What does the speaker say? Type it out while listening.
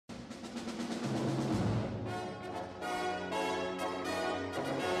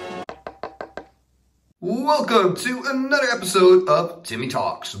Welcome to another episode of Timmy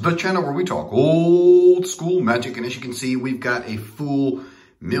Talks, the channel where we talk old school magic. And as you can see, we've got a full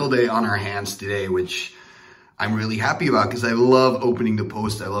Mailday on our hands today, which I'm really happy about because I love opening the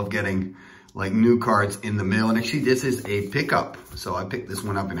post. I love getting like new cards in the mail. And actually this is a pickup. So I picked this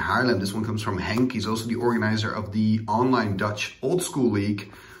one up in Haarlem. This one comes from Henk. He's also the organizer of the online Dutch old school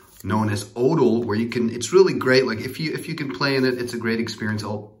league known as Odel, where you can, it's really great. Like if you can play in it, it's a great experience.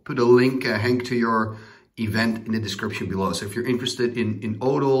 I'll put a link, Henk, to your event in the description below. So if you're interested in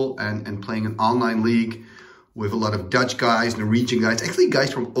Odel and playing an online league with a lot of Dutch guys, Norwegian guys, actually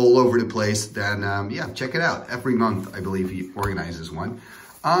guys from all over the place, then yeah, check it out. Every month, I believe he organizes one.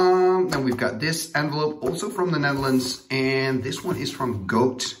 Then we've got this envelope also from the Netherlands, and this one is from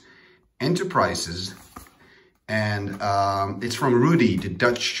Goat Enterprises. And it's from Brudi, the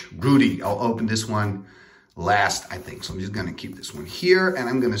Dutch Brudi. I'll open this one last, I think. So I'm just gonna keep this one here, and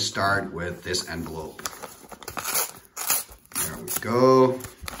I'm gonna start with this envelope. There we go.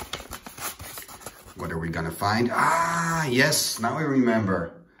 What are we gonna find? Ah, yes, now I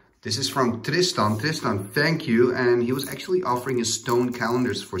remember. This is from Tristan. Tristan, thank you. And he was actually offering his stone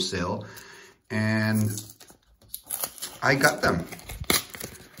calendars for sale, and I got them.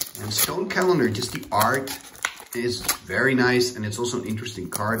 And stone calendar, just the art is very nice, and it's also an interesting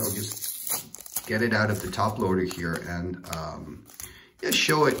card. I'll just get it out of the top loader here and yeah,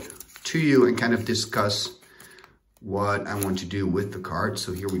 show it to you and kind of discuss what I want to do with the card.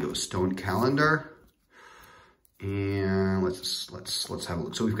 So here we go, stone calendar, and let's have a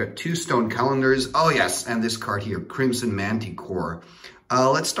look. So we've got two stone calendars. Oh yes, and this card here, Crimson Manticore.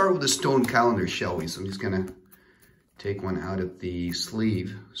 Let's start with the stone calendar, shall we? So I'm just gonna take one out of the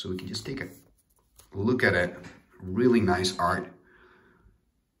sleeve so we can just take a look at it. Really nice art.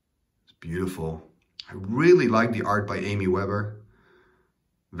 It's beautiful. I really like the art by Amy Weber.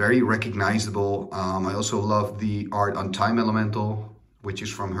 Very recognizable. I also love the art on Time Elemental, which is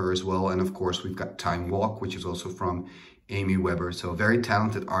from her as well. And of course, we've got Time Walk, which is also from Amy Weber. So very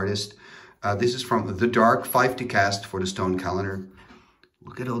talented artist. This is from The Dark, 5 to cast for the stone calendar.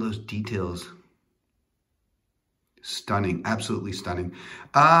 Look at all those details. Stunning, absolutely stunning.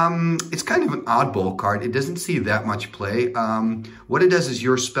 It's kind of an oddball card. It doesn't see that much play. What it does is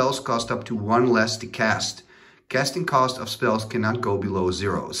your spells cost up to 1 less to cast. Casting cost of spells cannot go below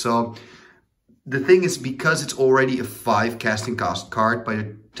 0. So the thing is, because it's already a 5 casting cost card, by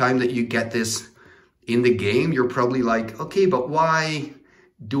the time that you get this in the game, you're probably like, okay, but why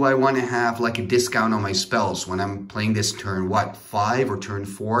do I want to have like a discount on my spells when I'm playing this turn, what, 5 or turn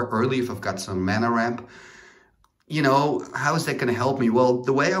 4 early if I've got some mana ramp? You know, how is that going to help me? Well,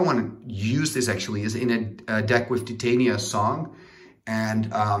 the way I want to use this actually is in a deck with Titania Song,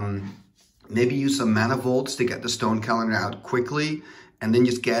 and maybe use some mana vaults to get the stone calendar out quickly, and then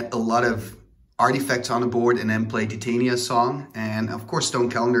just get a lot of artifacts on the board and then play Titania Song. And of course, stone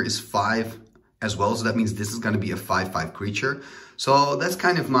calendar is 5 as well, so that means this is going to be a 5/5 creature. So that's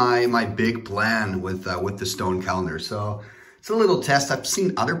kind of my big plan with the stone calendar. So it's a little test. I've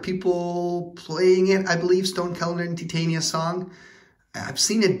seen other people playing it, I believe, Stone Calendar and Titania Song. I've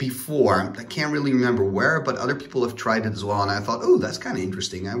seen it before. I can't really remember where, but other people have tried it as well. And I thought, oh, that's kind of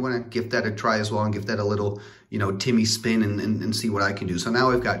interesting. I want to give that a try as well and give that a little, you know, Timmy spin and see what I can do. So now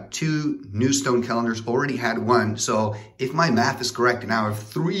I've got 2 new stone calendars, already had 1. So if my math is correct, now I have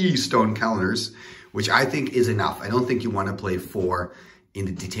 3 stone calendars, which I think is enough. I don't think you want to play 4 in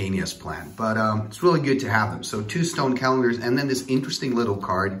the Titania's plan, but it's really good to have them. So 2 stone calendars, and then this interesting little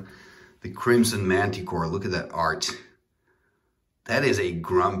card, the Crimson Manticore. Look at that art. That is a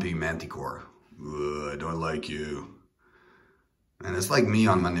grumpy Manticore. I don't like you. And it's like me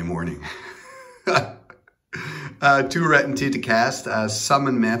on Monday morning. 2 red and 2 to cast.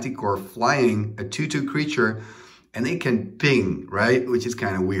 Summon Manticore, flying, a 2/2 creature, and they can ping, right? Which is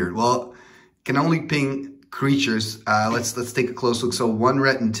kind of weird. Well, can only ping creatures. Let's take a close look. So 1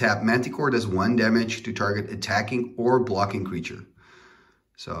 red and tap. Manticore does 1 damage to target attacking or blocking creature.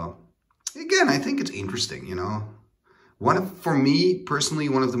 So again, I think it's interesting, you know. For me personally,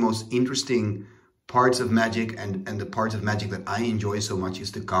 one of the most interesting parts of Magic and the parts of Magic that I enjoy so much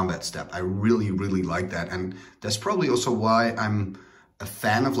is the combat step. I really, really like that. And that's probably also why I'm a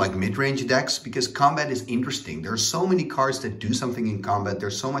fan of like mid-range decks, because combat is interesting. There are so many cards that do something in combat.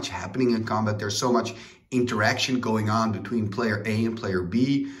 There's so much happening in combat. There's so much interaction going on between player A and player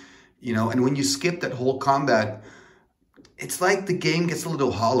B, you know, and when you skip that whole combat, it's like the game gets a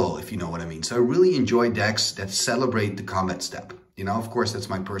little hollow, if you know what I mean. So I really enjoy decks that celebrate the combat step. You know, of course, that's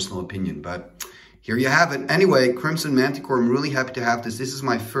my personal opinion, but here you have it. Anyway, Crimson Manticore, I'm really happy to have this. This is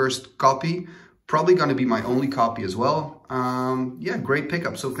my first copy Probably going to be my only copy as well. Yeah, great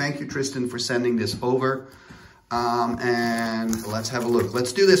pickup. So thank you, Tristan, for sending this over. And let's have a look.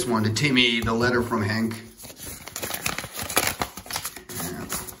 Let's do this one, to Timmy, the letter from Hank. And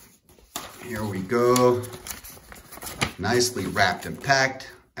here we go. Nicely wrapped and packed,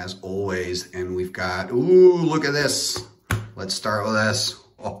 as always. And we've got, ooh, look at this. Let's start with this.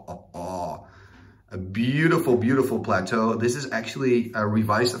 A beautiful, beautiful Plateau. This is actually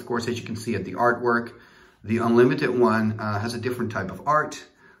revised, of course, as you can see at the artwork. The Unlimited one has a different type of art.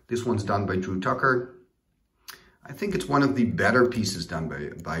 This one's done by Drew Tucker. I think it's one of the better pieces done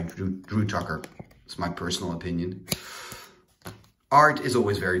by Drew Tucker. It's my personal opinion. Art is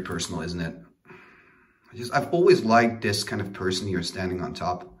always very personal, isn't it? I've always liked this kind of person here standing on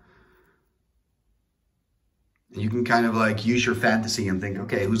top. And you can kind of like use your fantasy and think,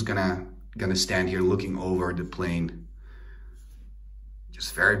 okay, who's gonna stand here looking over the plane?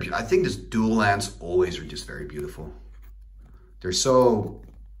 Just very beautiful. I think this dual lands always are just very beautiful. They're so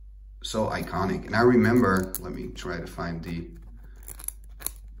iconic. And I remember, let me try to find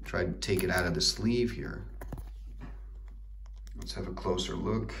try to take it out of the sleeve here. Let's have a closer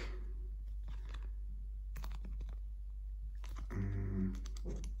look.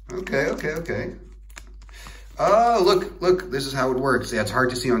 Okay. Oh, look, this is how it works. Yeah, it's hard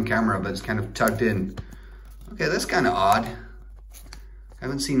to see on camera, but it's kind of tucked in. Okay, that's kind of odd. I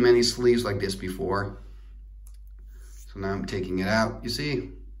haven't seen many sleeves like this before. So now I'm taking it out, you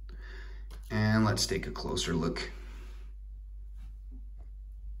see? And let's take a closer look.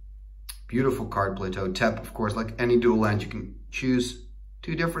 Beautiful card, Plateau. Tap, of course, like any dual land, you can choose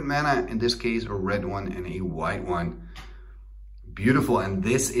 2 different mana. In this case, a red one and a white one. Beautiful, and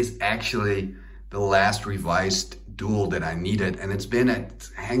this is actually the last revised duel that I needed. And it's been at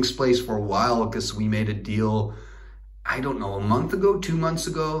Hank's place for a while because we made a deal, I don't know, a month ago, 2 months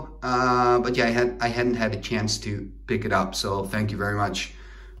ago. But yeah, I hadn't had a chance to pick it up. So thank you very much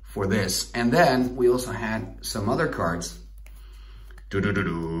for this. And then we also had some other cards.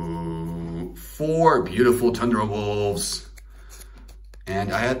 4 beautiful Tundra Wolves.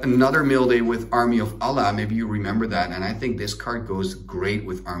 And I had another Mailday with Army of Allah. Maybe you remember that. And I think this card goes great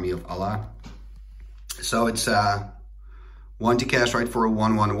with Army of Allah. So it's 1 to cast, right, for a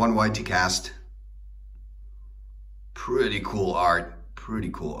 1/1, 1 white to cast. Pretty cool art.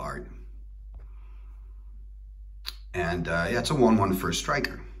 And yeah, it's a 1/1 first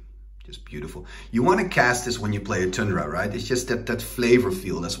striker. Just beautiful. You want to cast this when you play a Tundra, right? It's just that flavor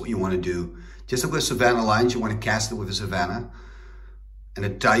feel. That's what you want to do. Just like with Savannah Lions, you want to cast it with a Savannah. And a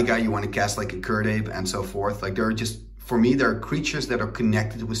Taiga, you want to cast like a Kurdabe and so forth. Like, there are just, for me, there are creatures that are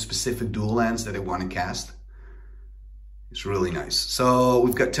connected with specific dual lands that I want to cast. It's really nice. So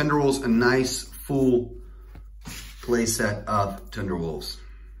we've got Tundra Wolves, a nice full play set of Tundra Wolves.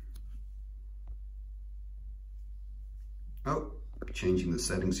 Oh, changing the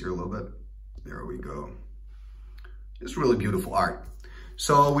settings here a little bit. There we go. It's really beautiful art.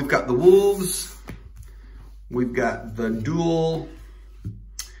 So we've got the Wolves. We've got the duel.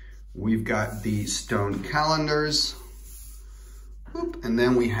 We've got the stone calendars. Oop. And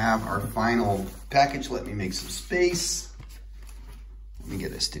then we have our final package. Let me make some space. Let me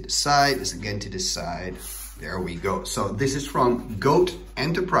get this to the side, this again to the side. There we go. So this is from Goat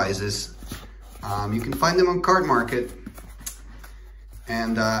Enterprises. You can find them on Card Market.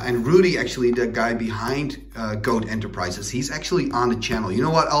 And Rudy, actually, the guy behind Goat Enterprises, he's actually on the channel. You know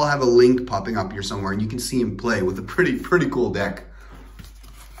what? I'll have a link popping up here somewhere, and you can see him play with a pretty cool deck.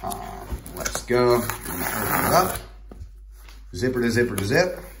 Let's go. Open it up. Zipper to zipper to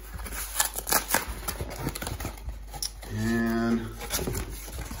zip. And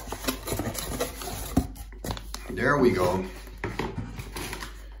there we go.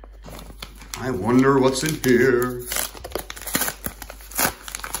 I wonder what's in here.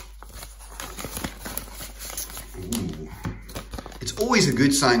 Ooh. It's always a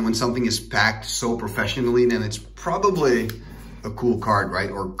good sign when something is packed so professionally, then it's probably a cool card, right?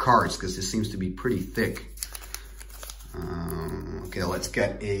 Or cards, because this seems to be pretty thick. Okay, let's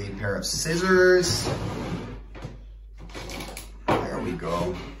get a pair of scissors. There we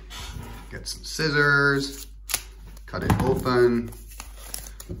go. Get some scissors. Cut it open.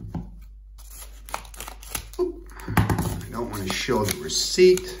 Oop. I don't want to show the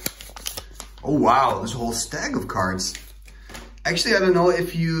receipt. Oh wow, there's a whole stack of cards. Actually, I don't know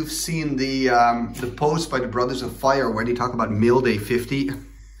if you've seen the post by the Brothers of Fire where they talk about Mailday 50.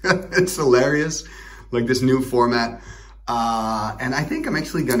 It's hilarious, like this new format. And I think I'm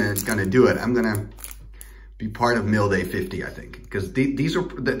actually gonna do it. I'm gonna be part of Mailday 50, I think, because these are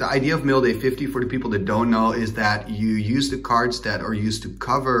the idea of Mailday 50, for the people that don't know, is that you use the cards that are used to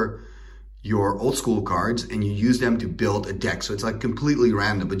cover your old school cards and you use them to build a deck. So it's like completely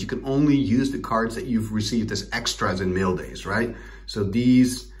random, but you can only use the cards that you've received as extras in Maildays, right? So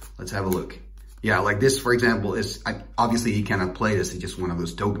these, let's have a look. Yeah, like this, for example, is obviously you cannot play this. It's just one of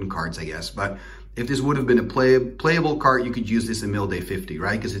those token cards, I guess. But if this would have been a playable card, you could use this in Mailday 50,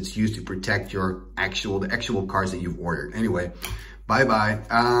 right? Because it's used to protect your the actual cards that you've ordered. Anyway, bye-bye.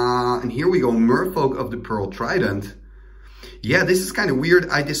 And here we go, Merfolk of the Pearl Trident. Yeah, this is kind of weird.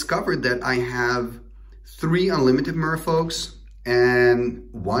 I discovered that I have 3 unlimited Merfolks and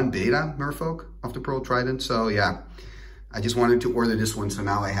 1 beta Merfolk of the Pearl Trident. So yeah, I just wanted to order this one. So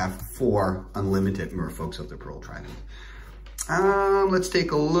now I have 4 unlimited Merfolks of the Pearl Trident. Let's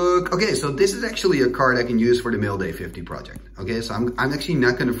take a look. Okay, so this is actually a card I can use for the Mailday 50 project. Okay, so I'm actually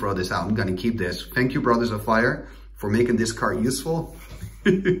not going to throw this out. I'm going to keep this. Thank you, Brothers of Fire, for making this card useful.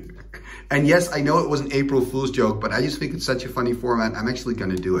 And yes, I know it was an April Fool's joke, but I just think it's such a funny format. I'm actually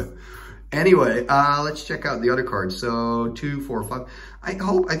going to do it. Anyway, let's check out the other cards. So 2, 4, 5.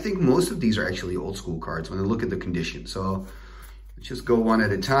 I think most of these are actually old school cards when I look at the condition. So let's just go one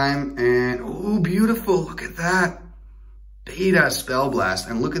at a time. And oh, beautiful. Look at that. Beta Spellblast.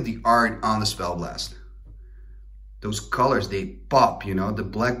 And look at the art on the Spellblast. Those colors, they pop, you know, the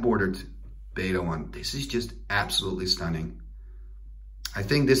black bordered beta one. This is just absolutely stunning. I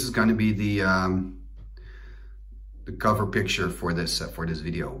think this is going to be the cover picture for this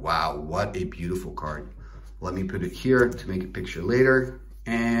video. Wow, what a beautiful card. Let me put it here to make a picture later.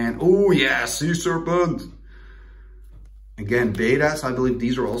 And oh yeah, Sea Serpent. Again, betas. I believe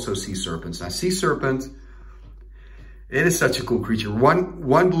these are also Sea Serpents. Now, Sea Serpent, it is such a cool creature.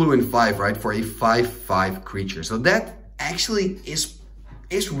 One blue and 5, right, for a 5/5 creature. So that actually is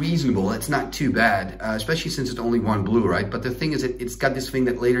reasonable. It's not too bad, especially since it's only 1 blue, right? But the thing is, it's got this thing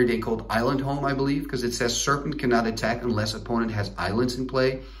that later they called Island Home, I believe, because it says Serpent cannot attack unless opponent has islands in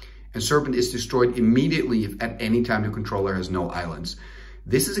play. And Serpent is destroyed immediately if at any time the controller has no islands.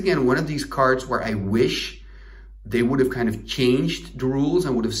 This is, again, one of these cards where I wish they would have kind of changed the rules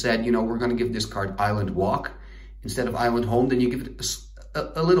and would have said, you know, we're going to give this card Island Walk instead of Island Home. Then you give it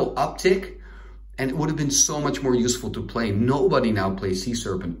a little uptick. And it would have been so much more useful to play. Nobody now plays Sea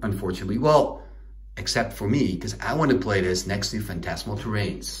Serpent, unfortunately. Well, except for me, because I want to play this next to Phantasmal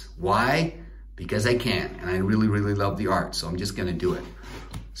Terrains. Why? Because I can. And I really, really love the art. So I'm just going to do it.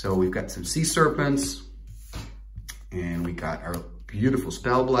 So we've got some Sea Serpents. And we got our beautiful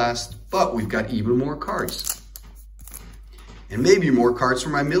Spellblast. But we've got even more cards. And maybe more cards for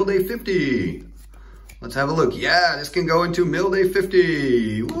my Mailday 50. Let's have a look. Yeah, this can go into Mailday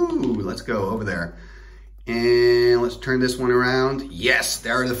 50. Woo, let's go over there. And let's turn this one around. Yes,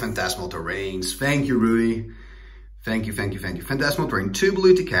 there are the Phantasmal Terrains. Thank you, Brudi. Thank you, thank you, thank you. Phantasmal Terrain, 2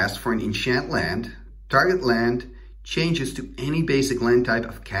 blue to cast for an enchant land. Target land changes to any basic land type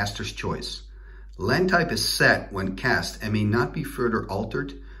of caster's choice. Land type is set when cast and may not be further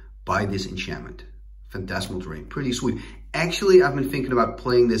altered by this enchantment. Phantasmal Terrain, pretty sweet. Actually, I've been thinking about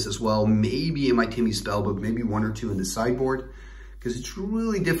playing this as well, maybe in my Timmy spellbook, maybe 1 or 2 in the sideboard, because it's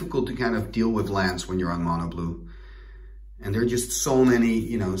really difficult to kind of deal with lands when you're on mono blue. And there are just so many,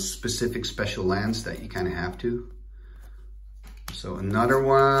 you know, specific special lands that you kind of have to. So another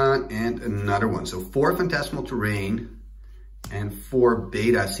one and another one. So 4 Phantasmal Terrain and 4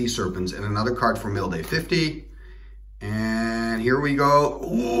 Beta Sea Serpents and another card for Mailday 50. And here we go.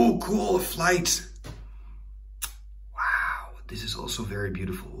 Oh, cool, Flight. This is also very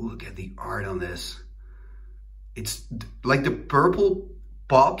beautiful. Ooh, look at the art on this. It's like the purple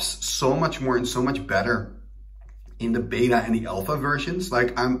pops so much more and so much better in the beta and the alpha versions.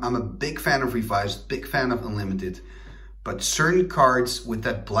 Like I'm a big fan of Revives, big fan of Unlimited. But certain cards with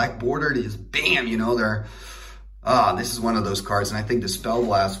that black border, they just bam, you know, they're, this is one of those cards. And I think the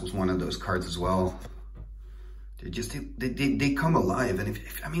Spellblast was one of those cards as well. They just, they come alive. And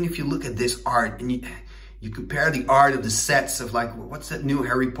if you look at this art and you compare the art of the sets of like, what's that new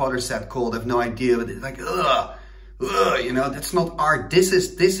Harry Potter set called? I have no idea, but it's like, you know, that's not art. This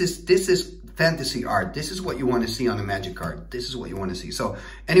is fantasy art. This is what you want to see on a Magic card. This is what you want to see. So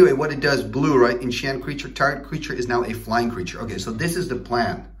anyway, what it does, blue, right? Enchant creature, target creature is now a flying creature. Okay, so this is the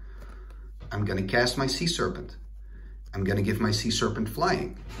plan. I'm going to cast my Sea Serpent. I'm going to give my Sea Serpent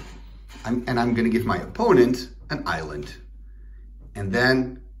flying. And I'm going to give my opponent an island. And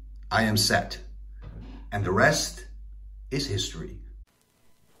then I am set. And the rest is history.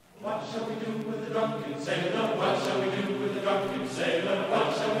 What shall we do with the drunken sailor? What shall we do with the drunken sailor?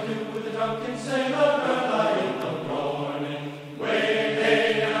 What shall we do with the drunken sailor? Early in the morning. Way,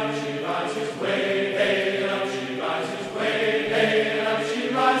 hey, and up she rises. Way, hey, and up she rises. Way, hey, and up she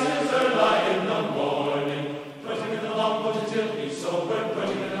rises. Early in the morning. Putting in the longboat until he's sober.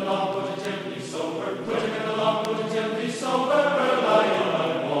 Putting in the longboat until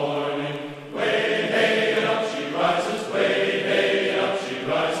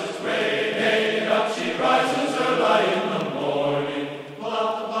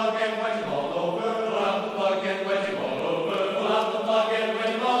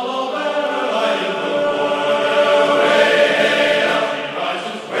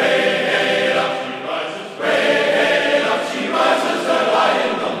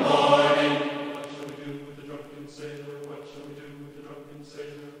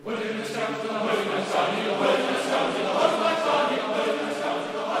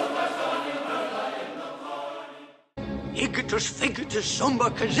Igitus figitus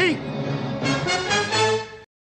sumba kazee.